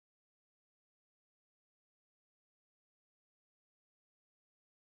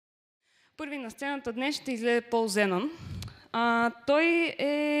първи на сцената днес ще излезе Пол Зенон. Той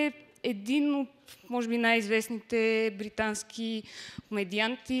е един от, може би, най-известните британски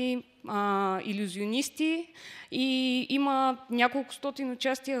комедианти, илюзионисти и има няколко стотин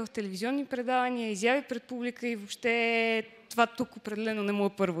участия в телевизионни предавания, изяви пред публика и въобще това тук определено не му е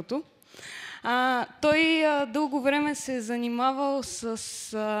първото. Той дълго време се е занимавал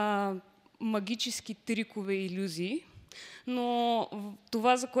с магически трикове и илюзии, но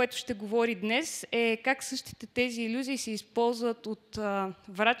това, за което ще говори днес, е как същите тези илюзии се използват от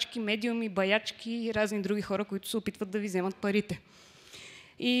врачки, медиуми, баячки и разни други хора, които се опитват да ви вземат парите.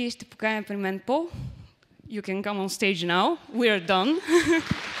 И ще поканя при мен Пол. You can come on stage now. We are done.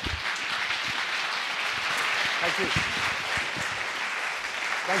 Thank you.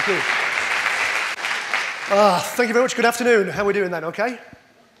 Thank you. Thank you very much. Good afternoon. How are we doing then? Okay?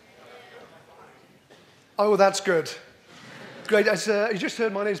 Oh, that's good. Great. As you just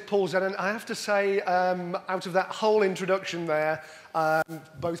heard, my name is Paul Zenon. I have to say, out of that whole introduction there,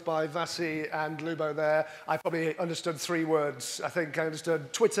 both by Vasi and Lubo there, I probably understood 3 words. I think I understood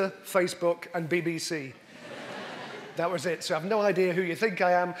Twitter, Facebook, and BBC. That was it. So I have no idea who you think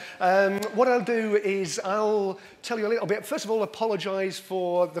I am. What I'll do is I'll tell you a little bit. First of all, apologise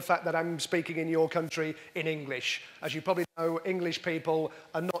for the fact that I'm speaking in your country in English. As you probably know, English people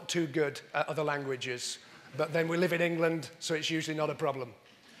are not too good at other languages. But then we live in England, so it's usually not a problem.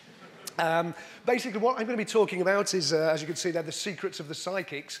 Basically, what I'm going to be talking about is, as you can see there, the secrets of the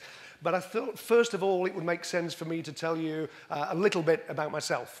psychics. But I thought, first of all, it would make sense for me to tell you a little bit about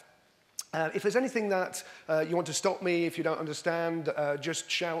myself. If there's anything that you want to stop me, if you don't understand,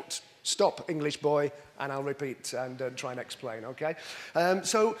 just shout, "Stop, English boy," and I'll repeat and try and explain, okay?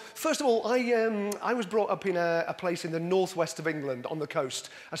 So, first of all, I was brought up in a place in the northwest of England, on the coast,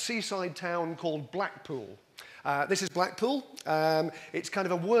 a seaside town called Blackpool. This is Blackpool. It's kind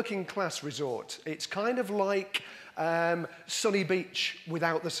of a working-class resort. It's kind of like Sunny Beach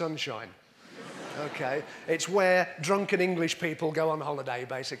without the sunshine. Okay, it's where drunken English people go on holiday,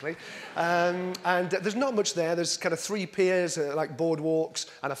 basically. And there's not much there. There's kind of 3 piers, like boardwalks,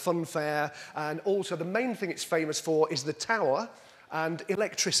 and a fun fair. And also the main thing it's famous for is the tower and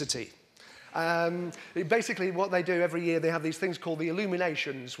electricity. Basically, what they do every year, they have these things called the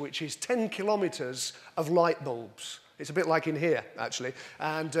illuminations, which is 10 kilometres of light bulbs. It's a bit like in here, actually.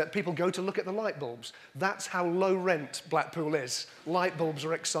 And people go to look at the light bulbs. That's how low rent Blackpool is. Light bulbs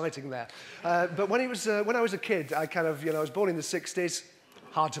are exciting there. But when I was a kid, I was born in the 60s.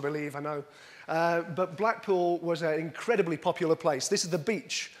 Hard to believe, I know. But Blackpool was an incredibly popular place. This is the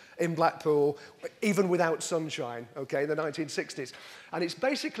beach in Blackpool, even without sunshine, okay, in the 1960s. And it's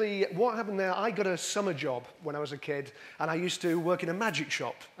basically, what happened there, I got a summer job when I was a kid, and I used to work in a magic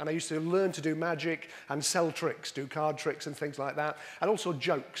shop, and I used to learn to do magic and sell tricks, do card tricks and things like that, and also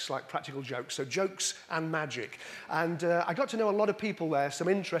jokes, like practical jokes, so jokes and magic. And I got to know a lot of people there, some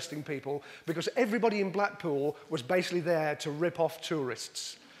interesting people, because everybody in Blackpool was basically there to rip off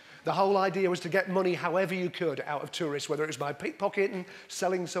tourists. The whole idea was to get money however you could out of tourists, whether it was by pickpocketing,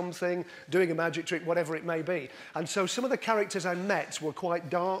 selling something, doing a magic trick, whatever it may be. And so some of the characters I met were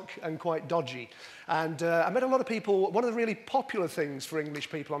quite dark and quite dodgy. And I met a lot of people. One of the really popular things for English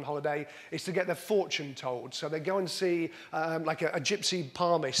people on holiday is to get their fortune told. So they go and see like a gypsy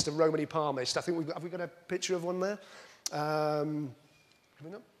palmist, a Romany palmist. I think have we got a picture of one there?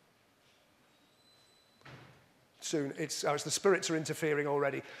 Coming up? Soon. It's the spirits are interfering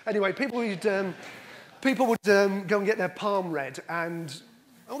already. Anyway, people would go and get their palm read, and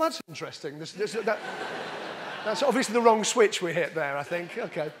oh, that's interesting. That's obviously the wrong switch we hit there, I think.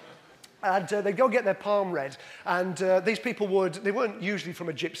 Okay. And they'd go get their palm read, and these people they weren't usually from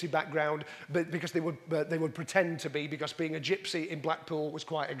a gypsy background, but because they would pretend to be, because being a gypsy in Blackpool was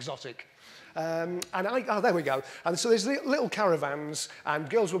quite exotic. There we go. And so there's little caravans, and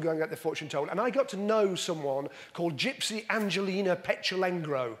girls will go and get their fortune told. And I got to know someone called Gypsy Angelina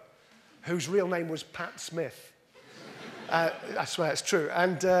Petulengro, whose real name was Pat Smith. I swear it's true.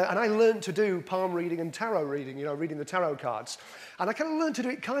 And I learned to do palm reading and tarot reading, reading the tarot cards. And I kind of learned to do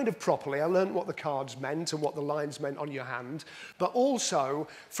it kind of properly. I learned what the cards meant and what the lines meant on your hand. But also,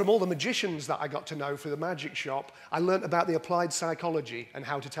 from all the magicians that I got to know through the magic shop, I learned about the applied psychology and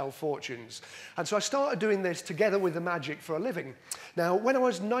how to tell fortunes. And so I started doing this together with the magic for a living. Now, when I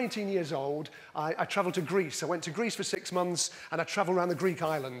was 19 years old, I travelled to Greece. I went to Greece for 6 months, and I travelled around the Greek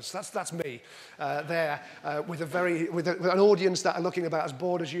islands. That's me there, with an audience that are looking about as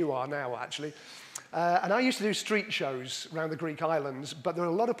bored as you are now, actually. And I used to do street shows around the Greek islands, but there are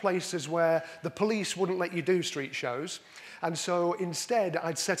a lot of places where the police wouldn't let you do street shows. And so instead,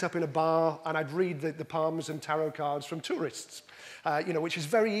 I'd set up in a bar and I'd read the palms and tarot cards from tourists, which is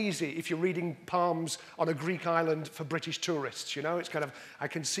very easy if you're reading palms on a Greek island for British tourists. It's kind of, I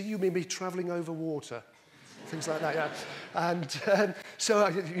can see you maybe traveling over water. Things like that, yeah. And so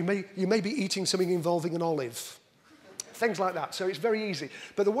you may be eating something involving an olive. Things like that. So it's very easy.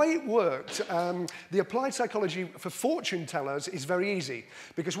 But the way it worked, the applied psychology for fortune tellers is very easy,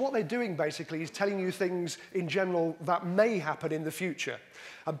 because what they're doing basically is telling you things in general that may happen in the future.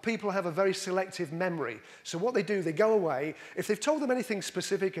 And people have a very selective memory. So what they do, they go away. If they've told them anything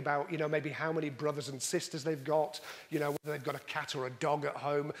specific about, maybe how many brothers and sisters they've got, whether they've got a cat or a dog at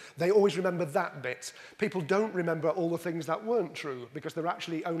home, they always remember that bit. People don't remember all the things that weren't true, because they're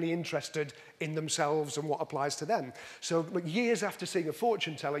actually only interested in themselves and what applies to them. So years after seeing a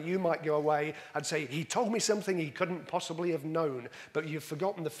fortune teller, you might go away and say, he told me something he couldn't possibly have known, but you've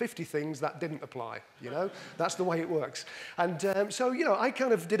forgotten the 50 things that didn't apply, That's the way it works. And I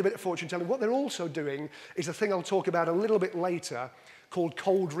kind of did a bit of fortune telling. What they're also doing is a thing I'll talk about a little bit later called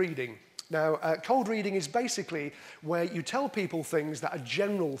cold reading. Now, cold reading is basically where you tell people things that are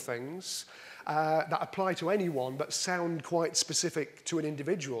general things that apply to anyone but sound quite specific to an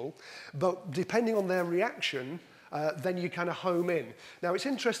individual, but depending on their reaction, then you kind of home in. Now, it's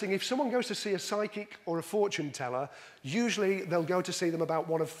interesting, if someone goes to see a psychic or a fortune teller, usually they'll go to see them about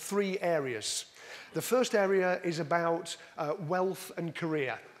one of three areas. The first area is about wealth and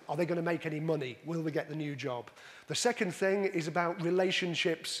career. Are they going to make any money? Will they get the new job? The second thing is about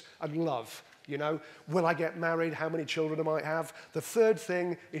relationships and love. Will I get married? How many children I might have? The third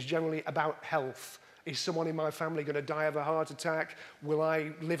thing is generally about health. Is someone in my family going to die of a heart attack? Will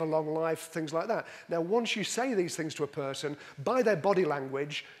I live a long life? Things like that. Now, once you say these things to a person, by their body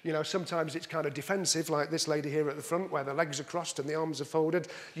language, sometimes it's kind of defensive, like this lady here at the front, where the legs are crossed and the arms are folded.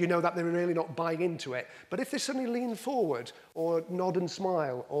 You know that they're really not buying into it. But if they suddenly lean forward, or nod and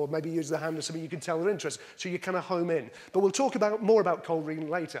smile, or maybe use their hand or something, you can tell their interest. So you kind of home in. But we'll talk more about cold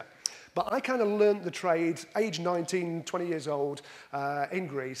reading later. But I kind of learned the trade, age 19, 20 years old, in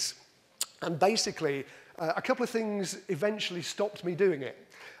Greece. And basically, a couple of things eventually stopped me doing it.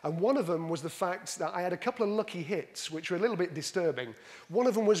 And one of them was the fact that I had a couple of lucky hits, which were a little bit disturbing. One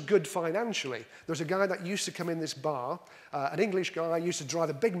of them was good financially. There was a guy that used to come in this bar, an English guy, used to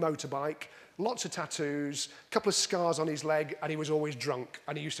drive a big motorbike, lots of tattoos, a couple of scars on his leg, and he was always drunk,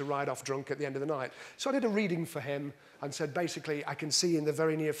 and he used to ride off drunk at the end of the night. So I did a reading for him and said, basically, I can see in the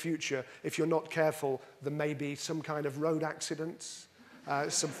very near future, if you're not careful, there may be some kind of road accidents.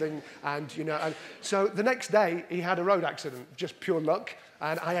 Something, and so the next day he had a road accident, just pure luck,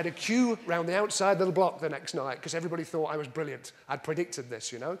 and I had a queue round the outside of the block the next night because everybody thought I was brilliant. I'd predicted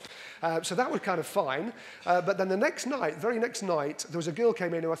this, so that was kind of fine. But then the very next night, there was a girl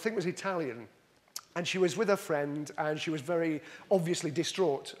came in who I think was Italian, and she was with her friend, and she was very obviously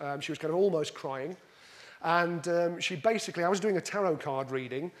distraught. She was kind of almost crying. And I was doing a tarot card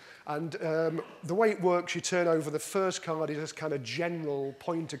reading, and the way it works, you turn over the first card is this kind of general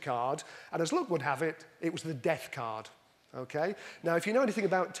pointer card, and as luck would have it, it was the death card. Okay? Now, if you know anything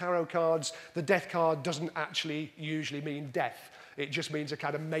about tarot cards, the death card doesn't actually usually mean death. It just means a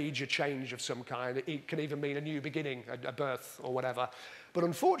kind of major change of some kind. It can even mean a new beginning, a birth or whatever. But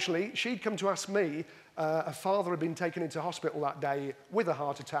unfortunately, she'd come to ask me, her father had been taken into hospital that day with a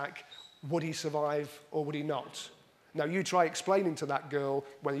heart attack. Would he survive or would he not? Now, you try explaining to that girl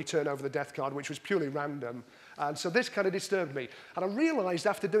when you turn over the death card, which was purely random. And so this kind of disturbed me. And I realized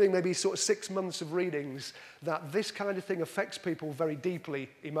after doing maybe sort of 6 months of readings that this kind of thing affects people very deeply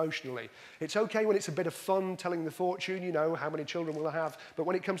emotionally. It's okay when it's a bit of fun telling the fortune, how many children will I have. But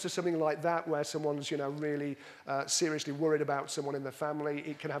when it comes to something like that, where someone's, really seriously worried about someone in their family,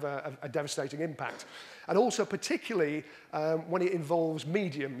 it can have a devastating impact. And also particularly when it involves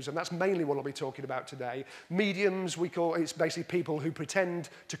mediums, and that's mainly what I'll be talking about today. Mediums, it's basically people who pretend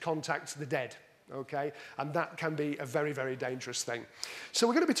to contact the dead. Okay? And that can be a very, very dangerous thing. So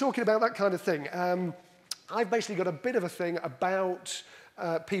we're going to be talking about that kind of thing. I've basically got a bit of a thing about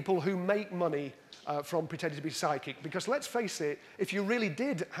people who make money from pretending to be psychic. Because let's face it, if you really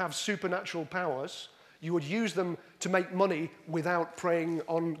did have supernatural powers, you would use them to make money without preying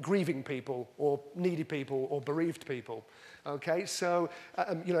on grieving people or needy people or bereaved people. Okay, so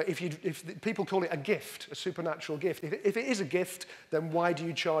if people call it a gift, a supernatural gift, if it is a gift, then why do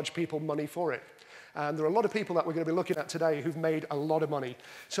you charge people money for it? And there are a lot of people that we're going to be looking at today who've made a lot of money.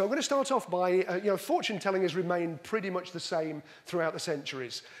 So I'm going to start off by, fortune telling has remained pretty much the same throughout the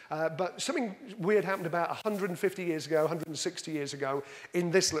centuries. But something weird happened about 150 years ago, 160 years ago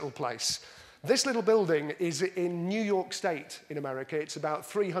in this little place. This little building is in New York State in America. It's about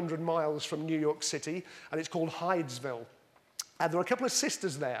 300 miles from New York City, and it's called Hydesville. And there are a couple of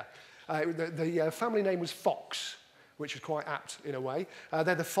sisters there. The family name was Fox, which is quite apt in a way.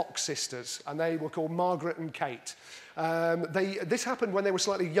 They're the Fox sisters, and they were called Margaret and Kate. This happened when they were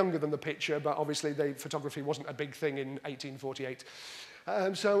slightly younger than the picture, but obviously photography wasn't a big thing in 1848.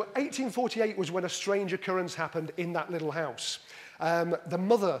 So 1848 was when a strange occurrence happened in that little house. The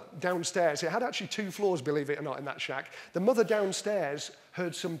mother downstairs, it had actually 2 floors, believe it or not, in that shack. The mother downstairs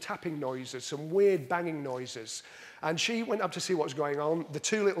heard some tapping noises, some weird banging noises. And she went up to see what was going on. The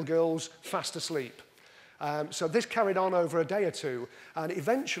 2 little girls fast asleep. So this carried on over a day or 2. And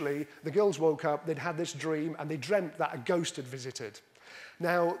eventually, the girls woke up, they'd had this dream, and they dreamt that a ghost had visited.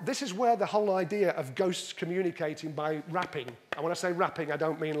 Now, this is where the whole idea of ghosts communicating by rapping, and when I say rapping, I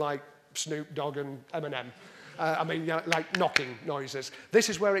don't mean like Snoop Dogg and Eminem. I mean, like knocking noises. This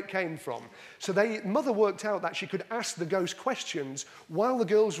is where it came from. So mother worked out that she could ask the ghost questions while the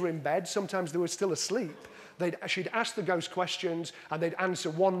girls were in bed. Sometimes they were still asleep. She'd ask the ghost questions, and they'd answer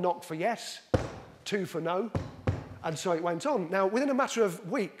 1 knock for yes, 2 for no, and so it went on. Now, within a matter of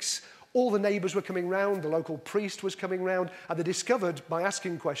weeks, all the neighbours were coming round, the local priest was coming round, and they discovered, by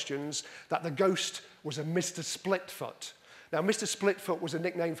asking questions, that the ghost was a Mr. Splitfoot. Now, Mr. Splitfoot was a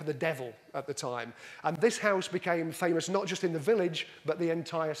nickname for the devil at the time, and this house became famous not just in the village, but the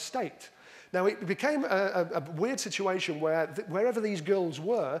entire state. Now, it became a weird situation where wherever these girls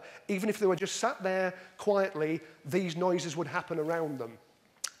were, even if they were just sat there quietly, these noises would happen around them.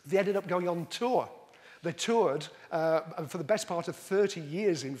 They ended up going on tour. They toured for the best part of 30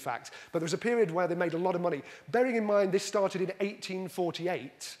 years, in fact, but there was a period where they made a lot of money. Bearing in mind this started in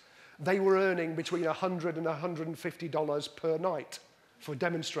 1848, they were earning between $100 and $150 per night for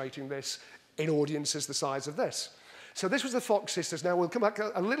demonstrating this in audiences the size of this. So this was the Fox sisters. Now, we'll come back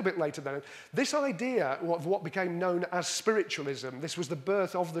a little bit later then. This idea of what became known as spiritualism, this was the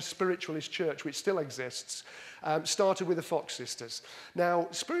birth of the spiritualist church, which still exists, started with the Fox sisters. Now,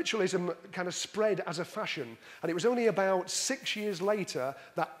 spiritualism kind of spread as a fashion, and it was only about 6 years later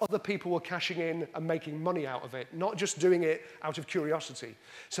that other people were cashing in and making money out of it, not just doing it out of curiosity.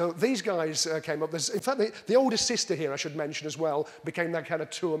 So these guys came up. In fact, the oldest sister here, I should mention as well, became that kind of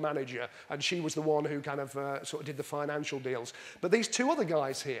tour manager, and she was the one who kind of sort of did the financial deals. But these 2 other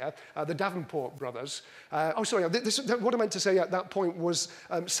guys here, the Davenport brothers, what I meant to say at that point was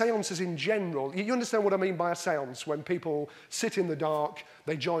seances in general. You understand what I mean by a seance? When people sit in the dark,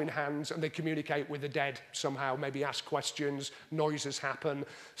 they join hands and they communicate with the dead somehow, maybe ask questions, noises happen.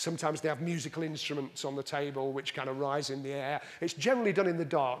 Sometimes they have musical instruments on the table which kind of rise in the air. It's generally done in the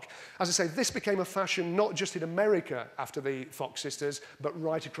dark. As I say, this became a fashion not just in America after the Fox sisters, but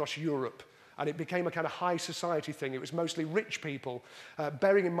right across Europe. And it became a kind of high society thing. It was mostly rich people.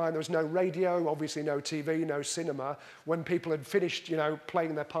 Bearing in mind there was no radio, obviously no TV, no cinema. When people had finished,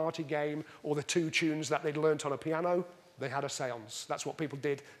 playing their party game or the 2 tunes that they'd learnt on a piano, they had a seance. That's what people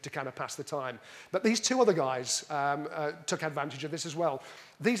did to kind of pass the time. But these 2 other guys took advantage of this as well.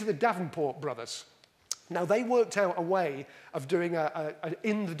 These are the Davenport brothers. Now, they worked out a way of doing an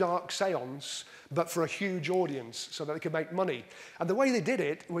in-the-dark seance, but for a huge audience, so that they could make money. And the way they did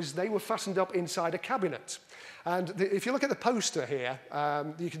it was they were fastened up inside a cabinet. And if you look at the poster here,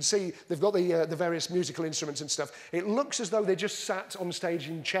 you can see they've got the various musical instruments and stuff. It looks as though they just sat on stage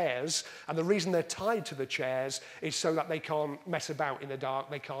in chairs, and the reason they're tied to the chairs is so that they can't mess about in the dark,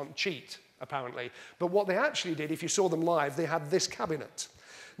 they can't cheat, apparently. But what they actually did, if you saw them live, they had this cabinet.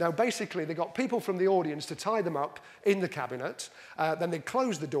 Now, basically, they got people from the audience to tie them up in the cabinet. Then they'd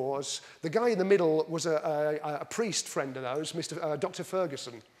close the doors. The guy in the middle was a priest friend of those, Dr.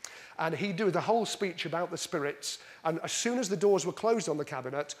 Ferguson. And he'd do the whole speech about the spirits. And as soon as the doors were closed on the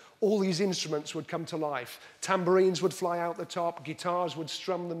cabinet, all these instruments would come to life. Tambourines would fly out the top. Guitars would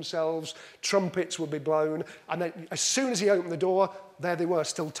strum themselves. Trumpets would be blown. And then as soon as he opened the door, there they were,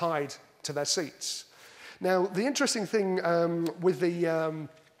 still tied to their seats. Now, the interesting thing with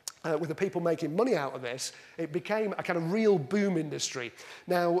the people making money out of this, it became a kind of real boom industry.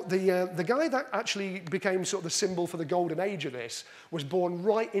 Now, the guy that actually became sort of the symbol for the golden age of this was born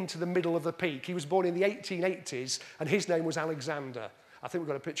right into the middle of the peak. He was born in the 1880s, and his name was Alexander. I think we've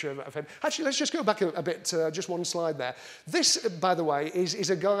got a picture of him. Actually, let's just go back a bit, just one slide there. This, by the way, is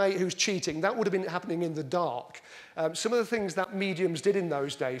a guy who's cheating. That would have been happening in the dark. Some of the things that mediums did in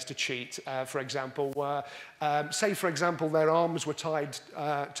those days to cheat, for example, were, say, for example, their arms were tied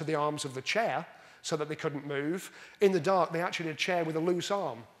to the arms of the chair so that they couldn't move. In the dark, they actually had a chair with a loose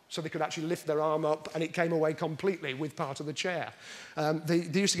arm, so they could actually lift their arm up and it came away completely with part of the chair. They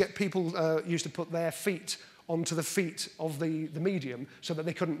used to get people used to put their feet onto the feet of the medium so that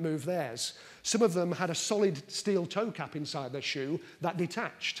they couldn't move theirs. Some of them had a solid steel toe cap inside their shoe that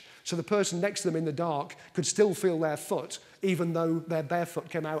detached. So the person next to them in the dark could still feel their foot, even though their bare foot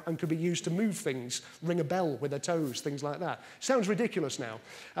came out and could be used to move things, ring a bell with their toes, things like that. Sounds ridiculous now.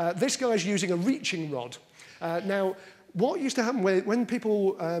 This guy's using a reaching rod. Now, what used to happen when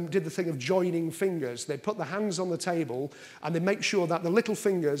people did the thing of joining fingers, they'd put the hands on the table and they'd make sure that the little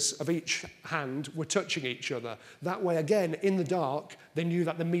fingers of each hand were touching each other. That way, again, in the dark, they knew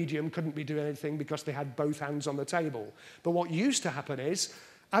that the medium couldn't be doing anything because they had both hands on the table. But what used to happen is,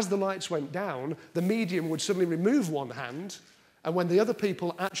 as the lights went down, the medium would suddenly remove one hand, and when the other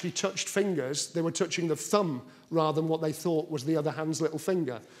people actually touched fingers, they were touching the thumb rather than what they thought was the other hand's little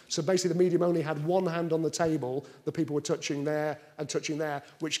finger. So basically the medium only had one hand on the table, the people were touching there and touching there,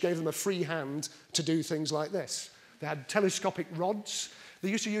 which gave them a free hand to do things like this. They had telescopic rods. They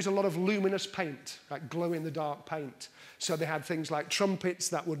used to use a lot of luminous paint, like glow-in-the-dark paint. So they had things like trumpets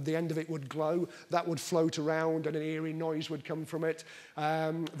that would, the end of it would glow, that would float around and an eerie noise would come from it.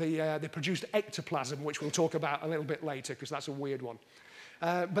 They produced ectoplasm, which we'll talk about a little bit later, because that's a weird one.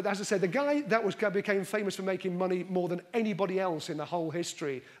 But as I said, the guy that became famous for making money more than anybody else in the whole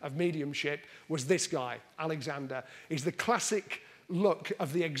history of mediumship was this guy, Alexander. He's the classic look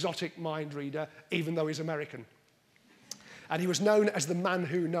of the exotic mind reader, even though he's American. And he was known as the man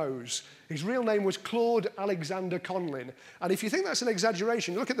who knows. His real name was Claude Alexander Conlin. And if you think that's an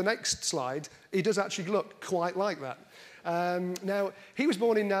exaggeration, look at the next slide. He does actually look quite like that. Now, he was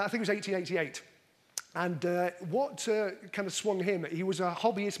born in, I think it was 1888. And what kind of swung him, he was a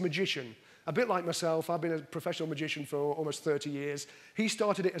hobbyist magician. A bit like myself, I've been a professional magician for almost 30 years. He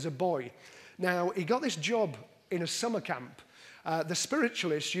started it as a boy. Now, he got this job in a summer camp. The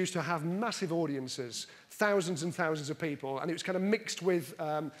spiritualists used to have massive audiences, thousands and thousands of people, and it was kind of mixed with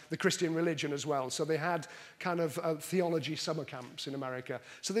the Christian religion as well. So they had kind of theology summer camps in America.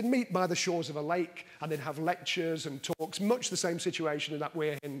 So they'd meet by the shores of a lake, and they'd have lectures and talks, much the same situation that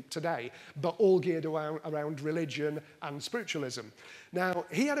we're in today, but all geared around religion and spiritualism. Now,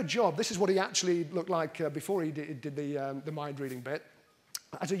 he had a job. This is what he actually looked like before he did the mind-reading bit.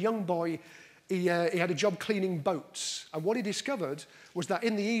 As a young boy, he had a job cleaning boats. And what he discovered was that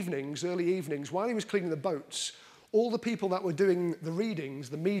in the evenings, early evenings, while he was cleaning the boats, all the people that were doing the readings,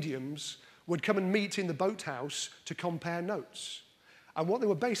 the mediums, would come and meet in the boathouse to compare notes. And what they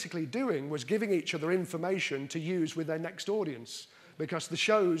were basically doing was giving each other information to use with their next audience. Because the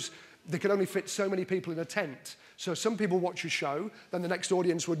shows, they could only fit so many people in a tent. So some people watch a show, then the next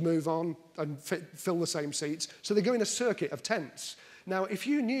audience would move on and fill the same seats. So they go in a circuit of tents. Now, if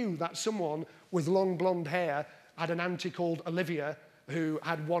you knew that someone with long blonde hair had an auntie called Olivia who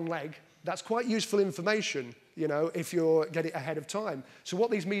had one leg, that's quite useful information, you know, if you're getting ahead of time. So what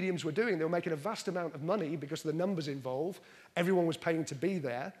these mediums were doing, they were making a vast amount of money because of the numbers involved. Everyone was paying to be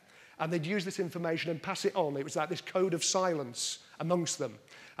there. And they'd use this information and pass it on. It was like this code of silence amongst them.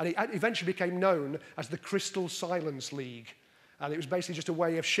 And it eventually became known as the Crystal Silence League. And it was basically just a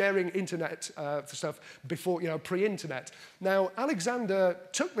way of sharing internet stuff before, you know, pre-internet. Now, Alexander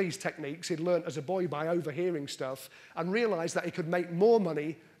took these techniques he'd learned as a boy by overhearing stuff and realized that he could make more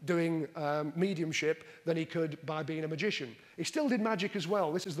money doing mediumship than he could by being a magician. He still did magic as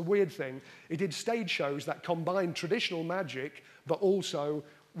well. This is the weird thing. He did stage shows that combined traditional magic, but also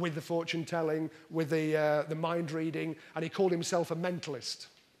with the fortune-telling, with the mind reading, and he called himself a mentalist.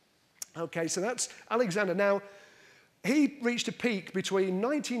 Okay, so that's Alexander. Now, he reached a peak between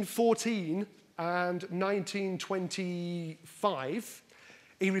 1914 and 1925.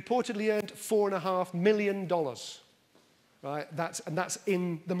 He reportedly earned $4.5 million. Right? That's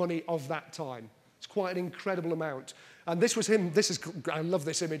in the money of that time. It's quite an incredible amount. And this was him. I love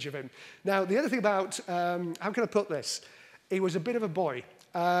this image of him. Now, the other thing about, how can I put this? He was a bit of a boy.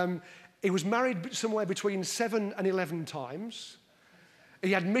 He was married somewhere between 7 and 11 times.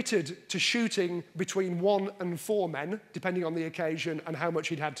 He admitted to shooting between 1 and 4 men, depending on the occasion and how much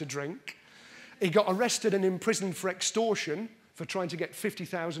he'd had to drink. He got arrested and imprisoned for extortion, for trying to get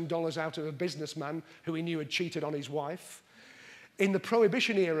 $50,000 out of a businessman who he knew had cheated on his wife. In the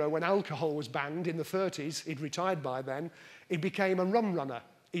Prohibition era, when alcohol was banned in the 30s, he'd retired by then, he became a rum runner.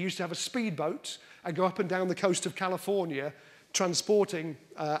 He used to have a speedboat and go up and down the coast of California transporting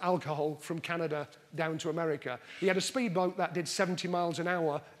alcohol from Canada down to America. He had a speedboat that did 70 miles an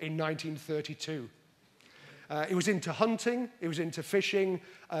hour in 1932. He was into hunting, he was into fishing,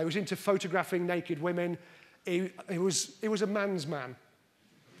 he was into photographing naked women. He was a man's man.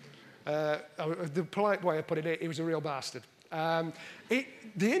 The polite way of putting it, he was a real bastard. The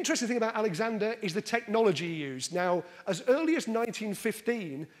interesting thing about Alexander is the technology he used. Now, as early as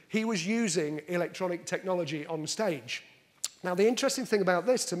 1915, he was using electronic technology on stage. Now, the interesting thing about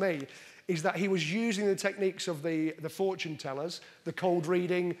this, to me, is that he was using the techniques of the fortune tellers, the cold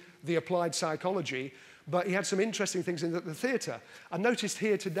reading, the applied psychology, but he had some interesting things in the theatre. I noticed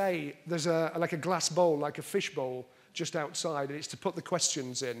here today, there's like a glass bowl, like a fish bowl, just outside, and it's to put the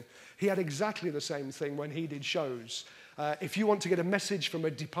questions in. He had exactly the same thing when he did shows. If you want to get a message from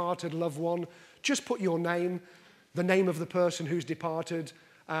a departed loved one, just put your name, the name of the person who's departed,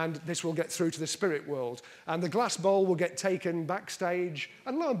 and this will get through to the spirit world. And the glass bowl will get taken backstage,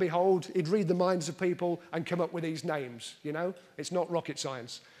 and lo and behold, he'd read the minds of people and come up with these names, you know? It's not rocket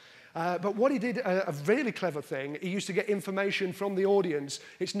science. But what he did, a really clever thing, he used to get information from the audience.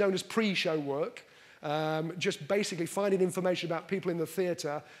 It's known as pre-show work, just basically finding information about people in the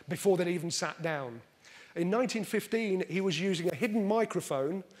theatre before they'd even sat down. In 1915, he was using a hidden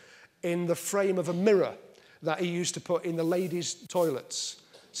microphone in the frame of a mirror that he used to put in the ladies' toilets.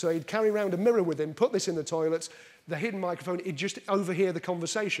 So he'd carry around a mirror with him, put this in the toilets, the hidden microphone, he'd just overhear the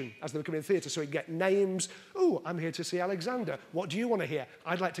conversation as they were coming in the theatre. So he'd get names. Oh, I'm here to see Alexander. What do you want to hear?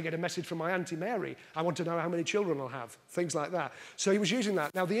 I'd like to get a message from my Auntie Mary. I want to know how many children I'll have. Things like that. So he was using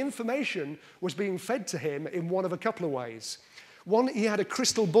that. Now, the information was being fed to him in one of a couple of ways. One, he had a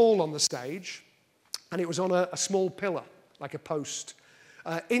crystal ball on the stage, and it was on a small pillar, like a post.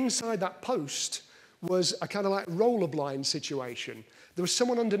 Inside that post was a kind of like rollerblind situation. There was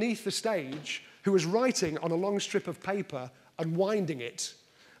someone underneath the stage who was writing on a long strip of paper and winding it.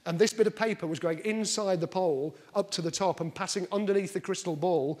 And this bit of paper was going inside the pole up to the top and passing underneath the crystal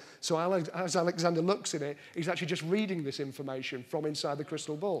ball. So as Alexander looks in it, he's actually just reading this information from inside the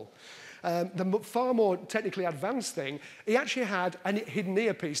crystal ball. The far more technically advanced thing, he actually had a hidden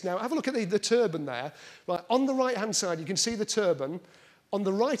earpiece. Now, have a look at the turban there. Right, on the right-hand side, you can see the turban. On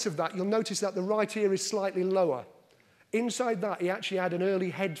the right of that, you'll notice that the right ear is slightly lower. Inside that, he actually had an early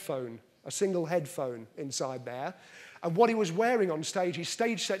headphone, a single headphone inside there. And what he was wearing on stage, his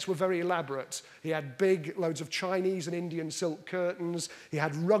stage sets were very elaborate. He had big loads of Chinese and Indian silk curtains. He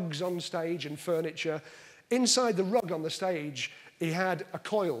had rugs on stage and furniture. Inside the rug on the stage, he had a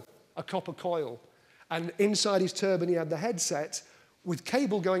coil, a copper coil. And inside his turban, he had the headset with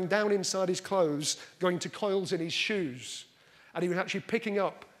cable going down inside his clothes, going to coils in his shoes. And he was actually picking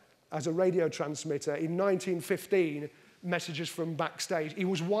up, as a radio transmitter, in 1915, messages from backstage. He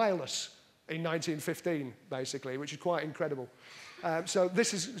was wireless in 1915, basically, which is quite incredible. So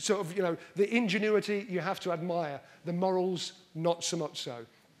this is sort of, you know, the ingenuity you have to admire. The morals, not so much so.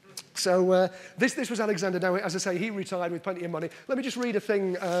 So this was Alexander. Now, as I say, he retired with plenty of money. Let me just read a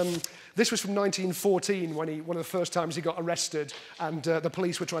thing. This was from 1914, when one of the first times he got arrested and the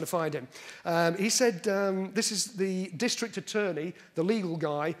police were trying to find him. He said, this is the district attorney, the legal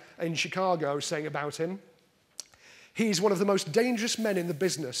guy in Chicago, saying about him. He's one of the most dangerous men in the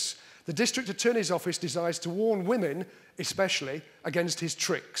business. The district attorney's office desires to warn women, especially, against his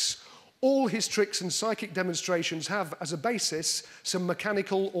tricks. All his tricks and psychic demonstrations have, as a basis, some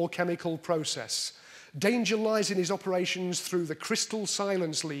mechanical or chemical process. Danger lies in his operations through the Crystal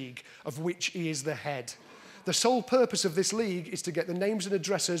Silence League, of which he is the head. The sole purpose of this league is to get the names and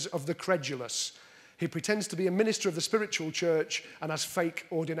addresses of the credulous. He pretends to be a minister of the spiritual church and has fake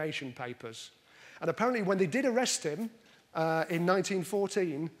ordination papers. And apparently when they did arrest him in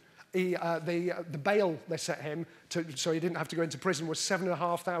 1914, the bail they set him, so he didn't have to go into prison, was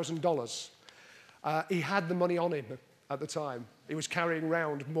 $7,500. He had the money on him at the time. He was carrying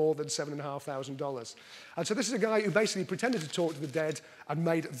around more than $7,500. And so this is a guy who basically pretended to talk to the dead and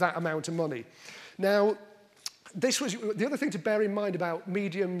made that amount of money. Now, this was the other thing to bear in mind about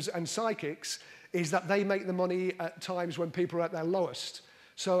mediums and psychics is that they make the money at times when people are at their lowest.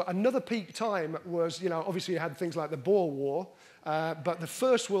 So another peak time was, you know, obviously you had things like the Boer War, but the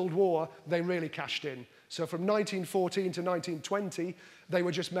First World War, they really cashed in. So from 1914 to 1920, they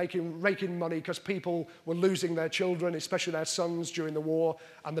were just raking money because people were losing their children, especially their sons during the war,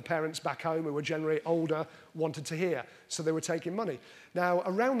 and the parents back home who were generally older wanted to hear. So they were taking money. Now,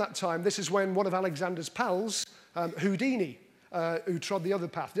 around that time, this is when one of Alexander's pals, Houdini, who trod the other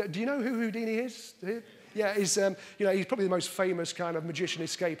path. Do you know who Houdini is? Yeah, he's probably the most famous kind of magician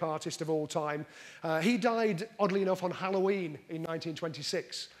escape artist of all time. He died, oddly enough, on Halloween in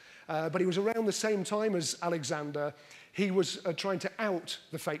 1926. But he was around the same time as Alexander. He was trying to out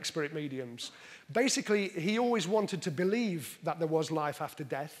the fake spirit mediums. Basically, he always wanted to believe that there was life after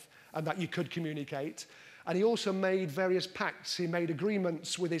death and that you could communicate. And he also made various pacts. He made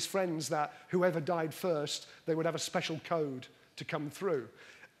agreements with his friends that whoever died first, they would have a special code to come through.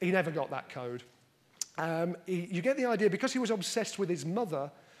 He never got that code. You get the idea, because he was obsessed with his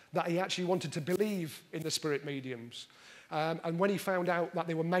mother, that he actually wanted to believe in the spirit mediums. And when he found out that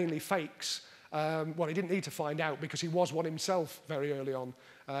they were mainly fakes, well, he didn't need to find out because he was one himself very early on.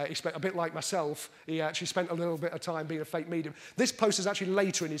 He spent, a bit like myself, he actually spent a little bit of time being a fake medium. This post is actually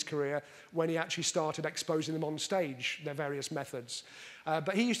later in his career when he actually started exposing them on stage, their various methods.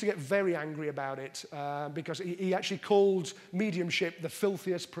 But he used to get very angry about it because he actually called mediumship the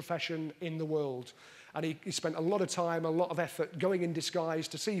filthiest profession in the world. And he spent a lot of time, a lot of effort going in disguise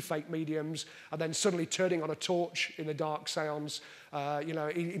to see fake mediums and then suddenly turning on a torch in a dark seance. You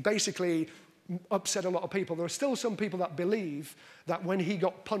know, he basically upset a lot of people. There are still some people that believe that when he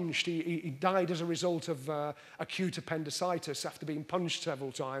got punched, he died as a result of acute appendicitis after being punched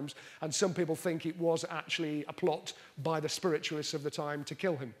several times. And some people think it was actually a plot by the spiritualists of the time to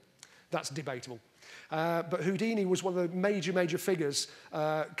kill him. That's debatable. But Houdini was one of the major figures,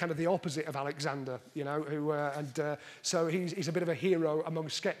 kind of the opposite of Alexander, you know, so he's a bit of a hero among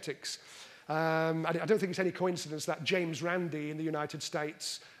skeptics. I don't think it's any coincidence that James Randi in the United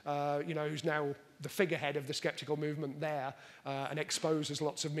States, you know, who's now the figurehead of the skeptical movement there and exposes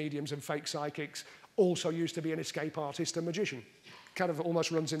lots of mediums and fake psychics, also used to be an escape artist and magician. Kind of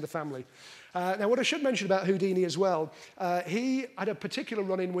almost runs in the family. Now, what I should mention about Houdini as well, he had a particular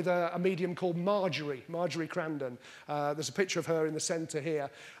run-in with a medium called Marjorie Crandon. There's a picture of her in the centre here.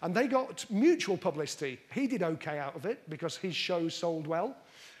 And they got mutual publicity. He did okay out of it because his shows sold well.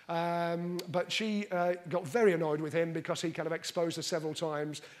 But she got very annoyed with him because he kind of exposed her several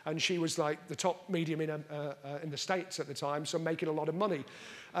times, and she was like the top medium in the States at the time, so making a lot of money.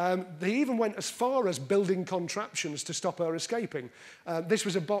 They even went as far as building contraptions to stop her escaping. This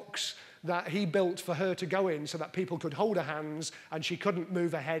was a box that he built for her to go in so that people could hold her hands and she couldn't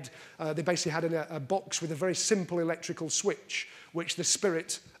move her head. They basically had a box with a very simple electrical switch, which the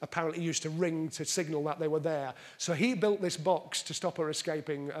spirit apparently used to ring to signal that they were there. So he built this box to stop her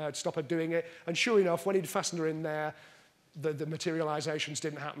escaping, to stop her doing it. And sure enough, when he'd fastened her in there, the materializations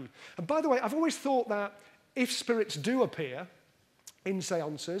didn't happen. And by the way, I've always thought that if spirits do appear in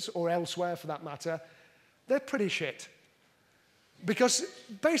seances, or elsewhere for that matter, they're pretty shit. Because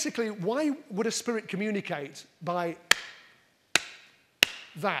basically, why would a spirit communicate by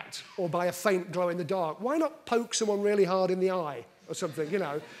that, or by a faint glow in the dark? Why not poke someone really hard in the eye or something, you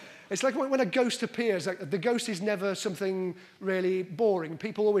know? It's like when a ghost appears, like, the ghost is never something really boring.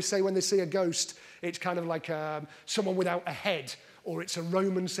 People always say when they see a ghost, it's kind of like someone without a head, or it's a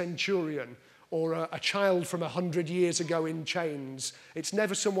Roman centurion, or a child from 100 years ago in chains. It's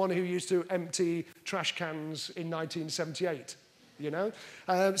never someone who used to empty trash cans in 1978. You know?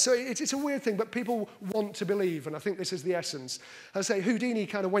 So it's a weird thing, but people want to believe, and I think this is the essence. As I say, Houdini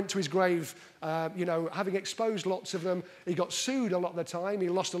kind of went to his grave, you know, having exposed lots of them. He got sued a lot of the time. He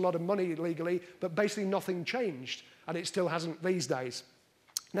lost a lot of money legally, but basically nothing changed, and it still hasn't these days.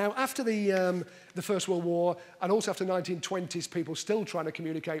 Now, after the First World War, and also after the 1920s, people still trying to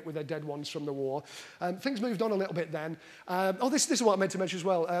communicate with their dead ones from the war, things moved on a little bit then. This is what I meant to mention as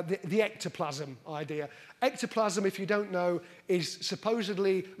well, the ectoplasm idea. Ectoplasm, if you don't know, is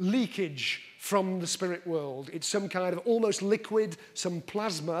supposedly leakage from the spirit world. It's some kind of almost liquid, some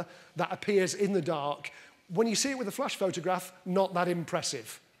plasma that appears in the dark. When you see it with a flash photograph, not that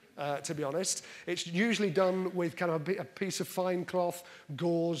impressive. To be honest. It's usually done with kind of a piece of fine cloth,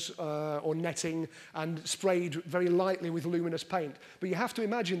 gauze or netting, and sprayed very lightly with luminous paint. But you have to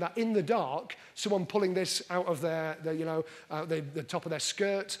imagine that in the dark, someone pulling this out of the top of their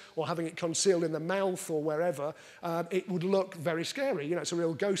skirt, or having it concealed in the mouth or wherever, it would look very scary. You know, it's a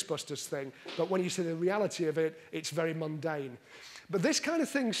real Ghostbusters thing. But when you see the reality of it, it's very mundane. But this kind of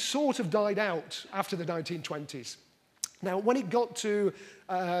thing sort of died out after the 1920s. Now, when it got to,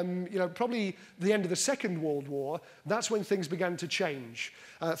 you know, probably the end of the Second World War, that's when things began to change.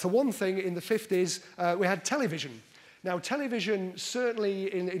 For one thing, in the 50s, we had television. Now, television,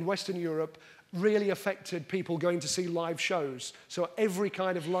 certainly in Western Europe, really affected people going to see live shows. So every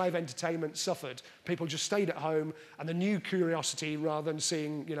kind of live entertainment suffered. People just stayed at home, and the new curiosity, rather than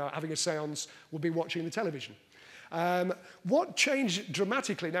seeing, you know, having a seance, would be watching the television. What changed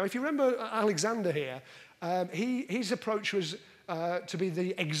dramatically? Now, if you remember Alexander here, his approach was to be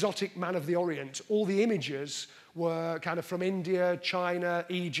the exotic man of the Orient. All the images were kind of from India, China,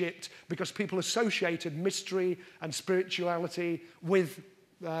 Egypt, because people associated mystery and spirituality with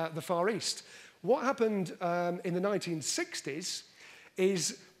the Far East. What happened in the 1960s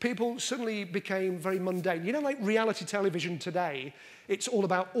is people suddenly became very mundane. You know, like reality television today, it's all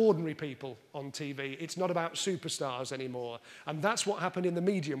about ordinary people on TV. It's not about superstars anymore. And that's what happened in the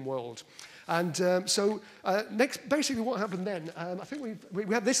medium world. And next, basically what happened then, I think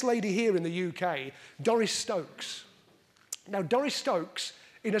we had this lady here in the UK, Doris Stokes. Now, Doris Stokes,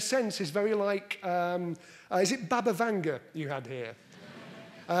 in a sense, is very like, is it Baba Vanga you had here?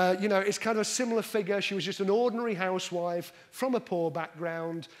 You know, it's kind of a similar figure. She was just an ordinary housewife from a poor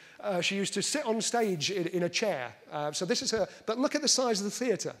background. She used to sit on stage in a chair. So this is her. But look at the size of the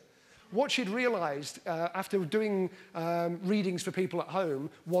theatre. What she'd realised after doing readings for people at home,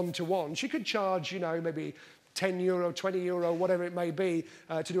 one-to-one, she could charge, you know, maybe €10, €20, whatever it may be,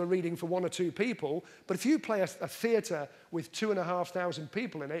 to do a reading for 1 or 2 people. But if you play a theatre with 2,500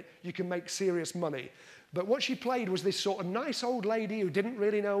 people in it, you can make serious money. But what she played was this sort of nice old lady who didn't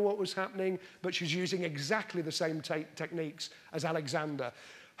really know what was happening, but she's using exactly the same techniques as Alexander.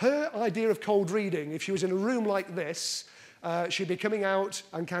 Her idea of cold reading, if she was in a room like this, she'd be coming out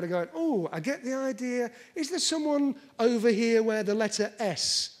and kind of going, oh, I get the idea. Is there someone over here where the letter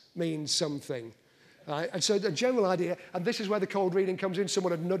S means something? Right? And so the general idea, and this is where the cold reading comes in,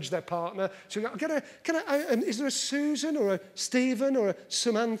 someone would nudge their partner. So you go, is there a Susan or a Stephen or a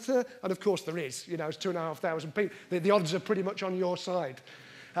Samantha? And of course there is, you know, it's 2,500 people. The odds are pretty much on your side.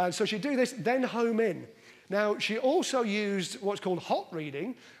 So she'd do this, then home in. Now, she also used what's called hot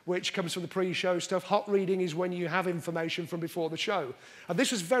reading, which comes from the pre-show stuff. Hot reading is when you have information from before the show. And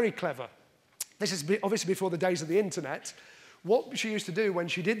this was very clever. This is obviously before the days of the internet. What she used to do when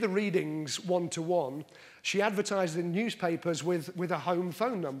she did the readings one-to-one, she advertised in newspapers with a home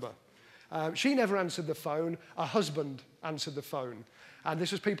phone number. She never answered the phone. Her husband answered the phone. And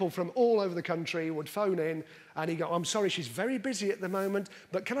this was people from all over the country would phone in, and he'd go, I'm sorry, she's very busy at the moment,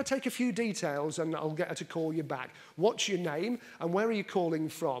 but can I take a few details and I'll get her to call you back? What's your name and where are you calling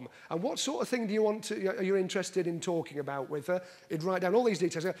from? And what sort of thing do you are you interested in talking about with her? He'd write down all these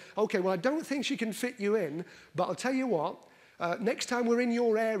details. Okay, well, I don't think she can fit you in, but I'll tell you what, next time we're in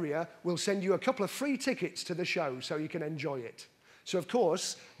your area, we'll send you a couple of free tickets to the show so you can enjoy it. So, of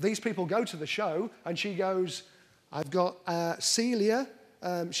course, these people go to the show, and she goes, I've got Celia.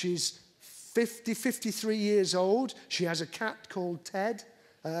 She's 53 years old. She has a cat called Ted.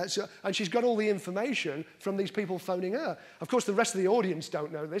 And she's got all the information from these people phoning her. Of course, the rest of the audience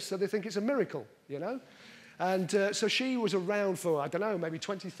don't know this, so they think it's a miracle, you know? And so she was around for, I don't know, maybe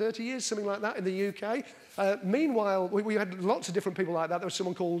 20, 30 years, something like that in the UK. Meanwhile, we had lots of different people like that. There was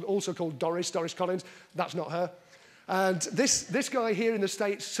someone also called Doris Collins. That's not her. And this guy here in the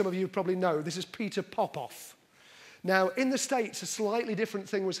States, some of you probably know, this is Peter Popoff. Now, in the States, a slightly different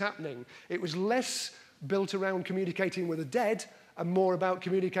thing was happening. It was less built around communicating with the dead and more about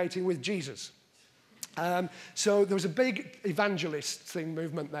communicating with Jesus. So there was a big evangelist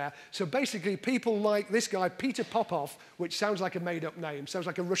movement there. So basically, people like this guy, Peter Popoff, which sounds like a made-up name, sounds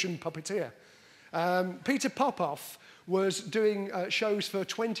like a Russian puppeteer. Peter Popoff was doing shows for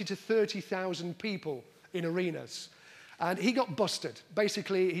 20 to 30,000 people in arenas. And he got busted.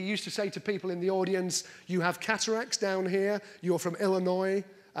 Basically, he used to say to people in the audience, you have cataracts down here, you're from Illinois,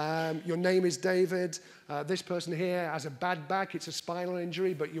 your name is David, this person here has a bad back, it's a spinal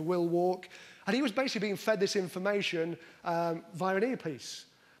injury, but you will walk. And he was basically being fed this information via an earpiece.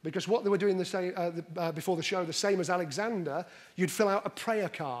 Because what they were doing before the show, the same as Alexander, you'd fill out a prayer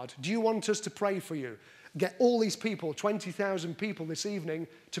card. Do you want us to pray for you? Get all these people, 20,000 people this evening,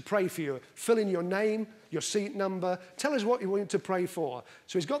 to pray for you. Fill in your name, your seat number. Tell us what you want to pray for.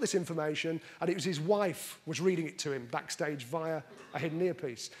 So he's got this information, and it was his wife was reading it to him backstage via a hidden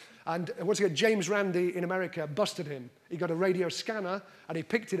earpiece. And once again, James Randi in America busted him. He got a radio scanner, and he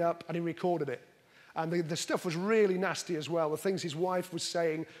picked it up, and he recorded it. And the stuff was really nasty as well. The things his wife was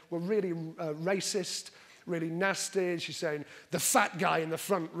saying were really racist, really nasty. She's saying, the fat guy in the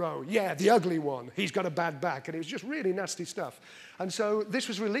front row, yeah, the ugly one, he's got a bad back. And it was just really nasty stuff. And so this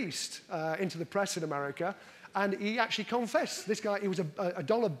was released into the press in America, and he actually confessed. This guy, he was a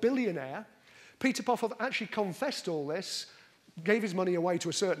dollar billionaire. Peter Popoff actually confessed all this, gave his money away to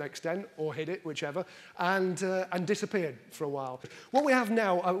a certain extent, or hid it, whichever, and disappeared for a while. What we have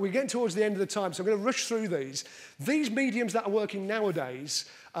now, we're getting towards the end of the time, so I'm going to rush through these. These mediums that are working nowadays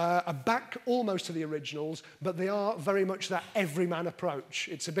are back almost to the originals, but they are very much that everyman approach.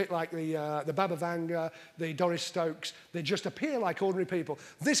 It's a bit like the Baba Vanga, the Doris Stokes. They just appear like ordinary people.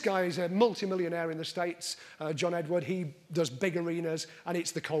 This guy is a multimillionaire in the States, John Edward. He does big arenas, and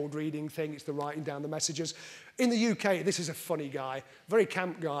it's the cold reading thing. It's the writing down the messages. In the UK, this is a funny guy, very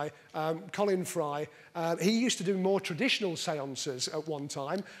camp guy, Colin Fry. He used to do more traditional seances at one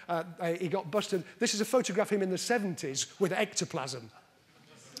time. He got busted. This is a photograph of him in the 70s with ectoplasm.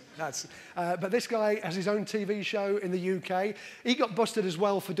 But this guy has his own TV show in the UK. He got busted as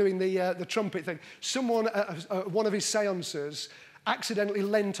well for doing the trumpet thing. Someone at one of his seances accidentally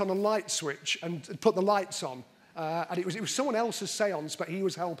leant on a light switch and put the lights on. And it was someone else's seance, but he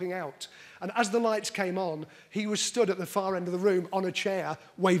was helping out. And as the lights came on, he was stood at the far end of the room on a chair,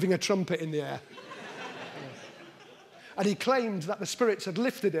 waving a trumpet in the air. And he claimed that the spirits had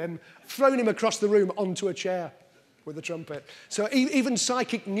lifted him, thrown him across the room onto a chair with a trumpet. So even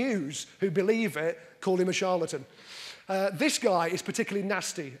psychic news, who believe it, call him a charlatan. This guy is particularly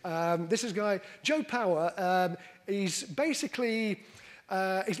nasty. This is a guy, Joe Power. He's basically,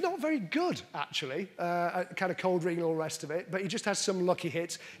 he's not very good, actually, at kind of cold reading and all the rest of it, but he just has some lucky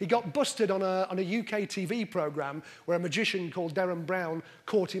hits. He got busted on a UK TV programme where a magician called Derren Brown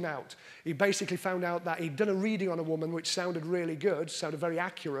caught him out. He basically found out that he'd done a reading on a woman which sounded really good, sounded very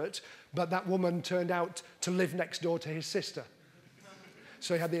accurate, but that woman turned out to live next door to his sister.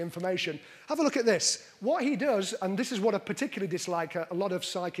 So he had the information. Have a look at this. What he does, and this is what I particularly dislike, a lot of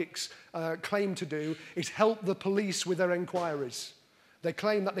psychics claim to do, is help the police with their inquiries. They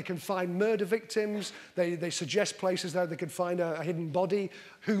claim that they can find murder victims. They suggest places that they can find a hidden body,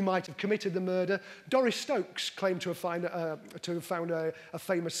 who might have committed the murder. Doris Stokes claimed to have found a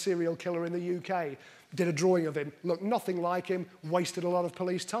famous serial killer in the UK. Did a drawing of him. Looked nothing like him, wasted a lot of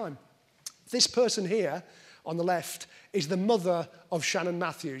police time. This person here on the left is the mother of Shannon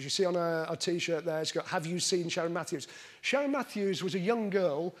Matthews. You see on a T-shirt there, it's got, "Have you seen Sharon Matthews?" Sharon Matthews was a young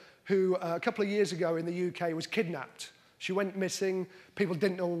girl who, a couple of years ago in the UK, was kidnapped. She went missing. People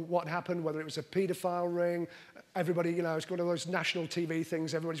didn't know what happened, whether it was a paedophile ring. Everybody, you know, it's one of those national TV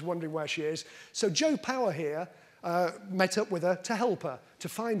things. Everybody's wondering where she is. So Joe Power here met up with her to help her, to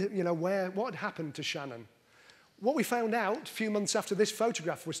find, you know, what had happened to Shannon. What we found out a few months after this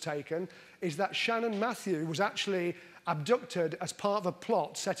photograph was taken is that Shannon Matthew was actually abducted as part of a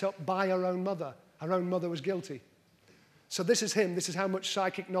plot set up by her own mother. Her own mother was guilty. So this is him. This is how much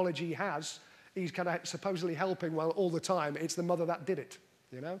psychic knowledge he has. He's kind of supposedly helping, well, all the time. It's the mother that did it,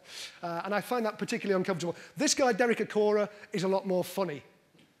 you know? And I find that particularly uncomfortable. This guy, Derek Acora, is a lot more funny.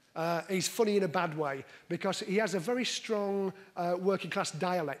 He's funny in a bad way because he has a very strong working class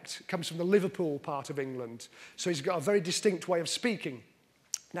dialect. Comes from the Liverpool part of England. So he's got a very distinct way of speaking.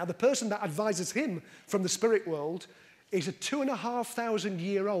 Now, the person that advises him from the spirit world is a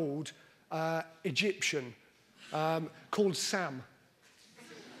 2,500-year-old Egyptian called Sam.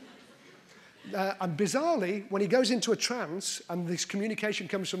 And bizarrely, when he goes into a trance and this communication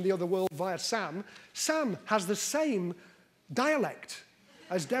comes from the other world via Sam, Sam has the same dialect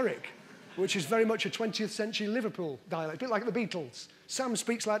as Derek, which is very much a 20th century Liverpool dialect, a bit like the Beatles. Sam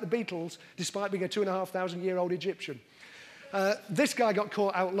speaks like the Beatles, despite being a 2,500-year-old Egyptian. This guy got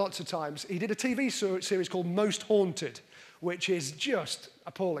caught out lots of times. He did a TV series called Most Haunted, which is just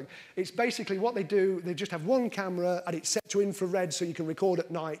appalling. It's basically what they do, they just have one camera and it's set to infrared so you can record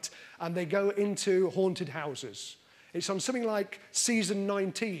at night, and they go into haunted houses. It's on something like season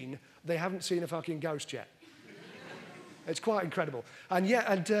 19. They haven't seen a fucking ghost yet. It's quite incredible. And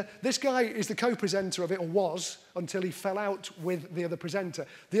this guy is the co-presenter of it, or was, until he fell out with the other presenter.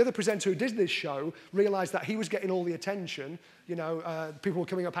 The other presenter who did this show realised that he was getting all the attention. You know, people were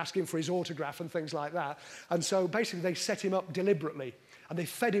coming up asking for his autograph and things like that. And so basically they set him up deliberately. And they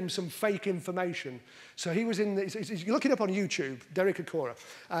fed him some fake information. So he was in this, you look it up on YouTube, Derek Acora.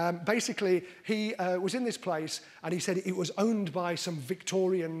 Basically, he was in this place, and he said it was owned by some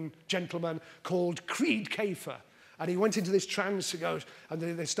Victorian gentleman called Creed Kafer. And he went into this trance, he goes, and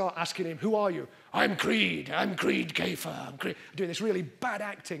they start asking him, "Who are you?" I'm Creed Kafer, I'm Creed. Doing this really bad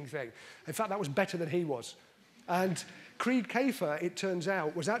acting thing. In fact, that was better than he was. And Creed Kafer, it turns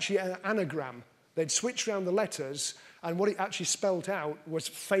out, was actually an anagram. They'd switched around the letters, and what it actually spelt out was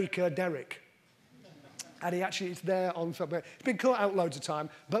Faker Derek. And it's there on film. It's been cut out loads of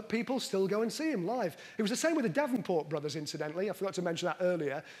time, but people still go and see him live. It was the same with the Davenport brothers, incidentally. I forgot to mention that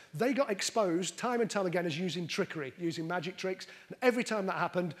earlier. They got exposed time and time again as using trickery, using magic tricks. And every time that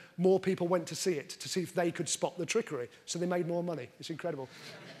happened, more people went to see it, to see if they could spot the trickery. So they made more money. It's incredible.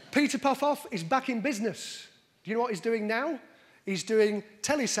 Peter Popoff is back in business. Do you know what he's doing now? He's doing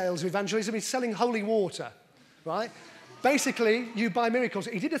telesales of evangelism. He's selling holy water, right? Basically, you buy miracles.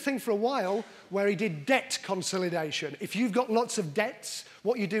 He did a thing for a while where he did debt consolidation. If you've got lots of debts,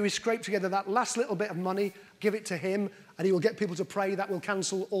 what you do is scrape together that last little bit of money, give it to him, and he will get people to pray. That will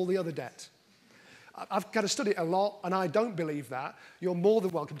cancel all the other debt. I've got to study it a lot, and I don't believe that. You're more than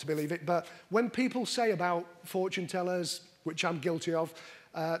welcome to believe it. But when people say about fortune tellers, which I'm guilty of,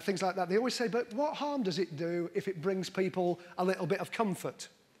 things like that, they always say, but what harm does it do if it brings people a little bit of comfort?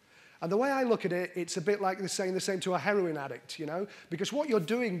 And the way I look at it, it's a bit like saying the same to a heroin addict, you know? Because what you're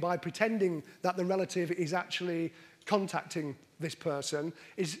doing by pretending that the relative is actually contacting this person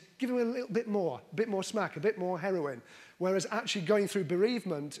is giving them a little bit more smack, a bit more heroin. Whereas actually going through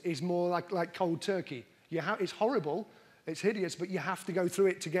bereavement is more like cold turkey. It's horrible, it's hideous, but you have to go through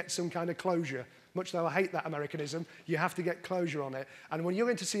it to get some kind of closure. Much though I hate that Americanism, you have to get closure on it. And when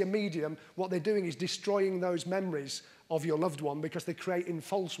you're in to see a medium, what they're doing is destroying those memories of your loved one because they're creating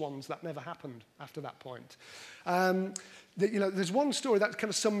false ones that never happened after that point. There's one story that kind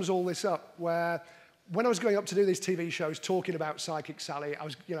of sums all this up where when I was going up to do these TV shows talking about Psychic Sally,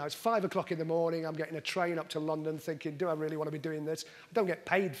 it's 5 o'clock in the morning, I'm getting a train up to London thinking, do I really want to be doing this? I don't get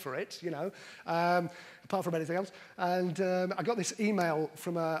paid for it, apart from anything else. And I got this email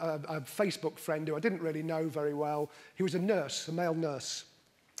from a Facebook friend who I didn't really know very well. He was a nurse, a male nurse.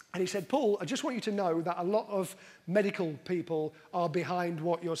 And he said, Paul, I just want you to know that a lot of medical people are behind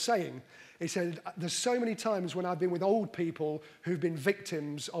what you're saying. He said, there's so many times when I've been with old people who've been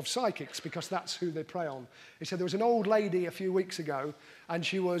victims of psychics because that's who they prey on. He said there was an old lady a few weeks ago and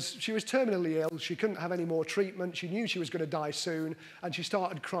she was terminally ill. She couldn't have any more treatment. She knew she was going to die soon and she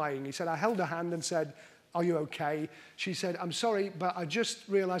started crying. He said, I held her hand and said, are you okay? She said, I'm sorry, but I just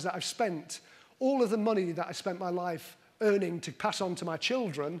realized that I've spent all of the money that I spent my life earning to pass on to my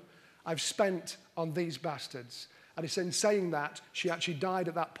children, I've spent on these bastards. And it's in saying that, she actually died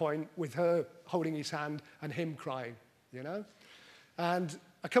at that point with her holding his hand and him crying, you know? And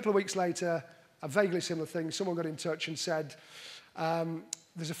a couple of weeks later, a vaguely similar thing, someone got in touch and said,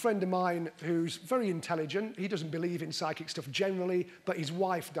 there's a friend of mine who's very intelligent. He doesn't believe in psychic stuff generally, but his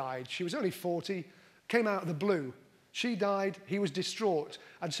wife died. She was only 40, came out of the blue. She died, he was distraught.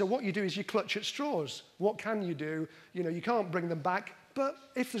 And so what you do is you clutch at straws. What can you do? You know, you can't bring them back, but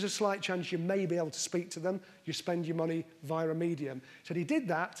if there's a slight chance you may be able to speak to them, you spend your money via a medium. So he did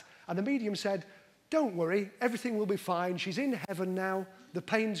that, and the medium said, don't worry, everything will be fine. She's in heaven now, the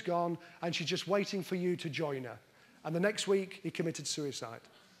pain's gone, and she's just waiting for you to join her. And the next week, he committed suicide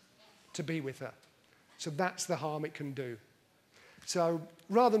to be with her. So that's the harm it can do. So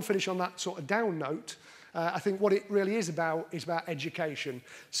rather than finish on that sort of down note, I think what it really is about education.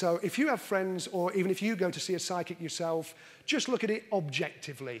 So if you have friends, or even if you go to see a psychic yourself, just look at it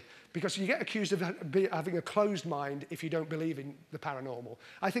objectively, because you get accused of having a closed mind if you don't believe in the paranormal.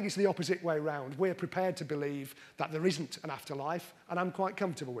 I think it's the opposite way around. We're prepared to believe that there isn't an afterlife, and I'm quite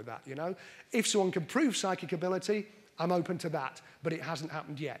comfortable with that, you know. If someone can prove psychic ability, I'm open to that, but it hasn't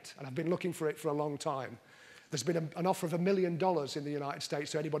happened yet, and I've been looking for it for a long time. There's been an offer of $1 million in the United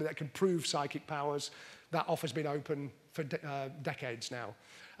States to anybody that can prove psychic powers. That offer's been open for decades now.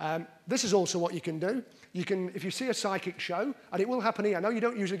 This is also what you can do. You can, if you see a psychic show, and it will happen here. I know you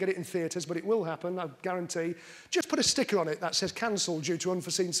don't usually get it in theatres, but it will happen, I guarantee. Just put a sticker on it that says cancelled due to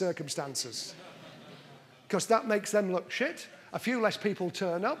unforeseen circumstances. Because that makes them look shit. A few less people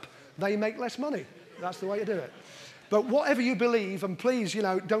turn up, they make less money. That's the way to do it. But whatever you believe, and please, you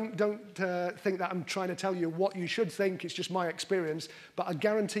know, don't think that I'm trying to tell you what you should think. It's just my experience. But I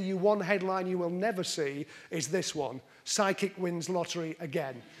guarantee you one headline you will never see is this one: Psychic wins lottery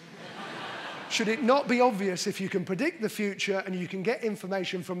again. Should it not be obvious if you can predict the future and you can get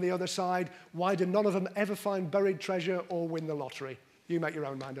information from the other side, why do none of them ever find buried treasure or win the lottery? You make your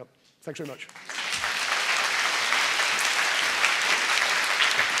own mind up. Thanks very much.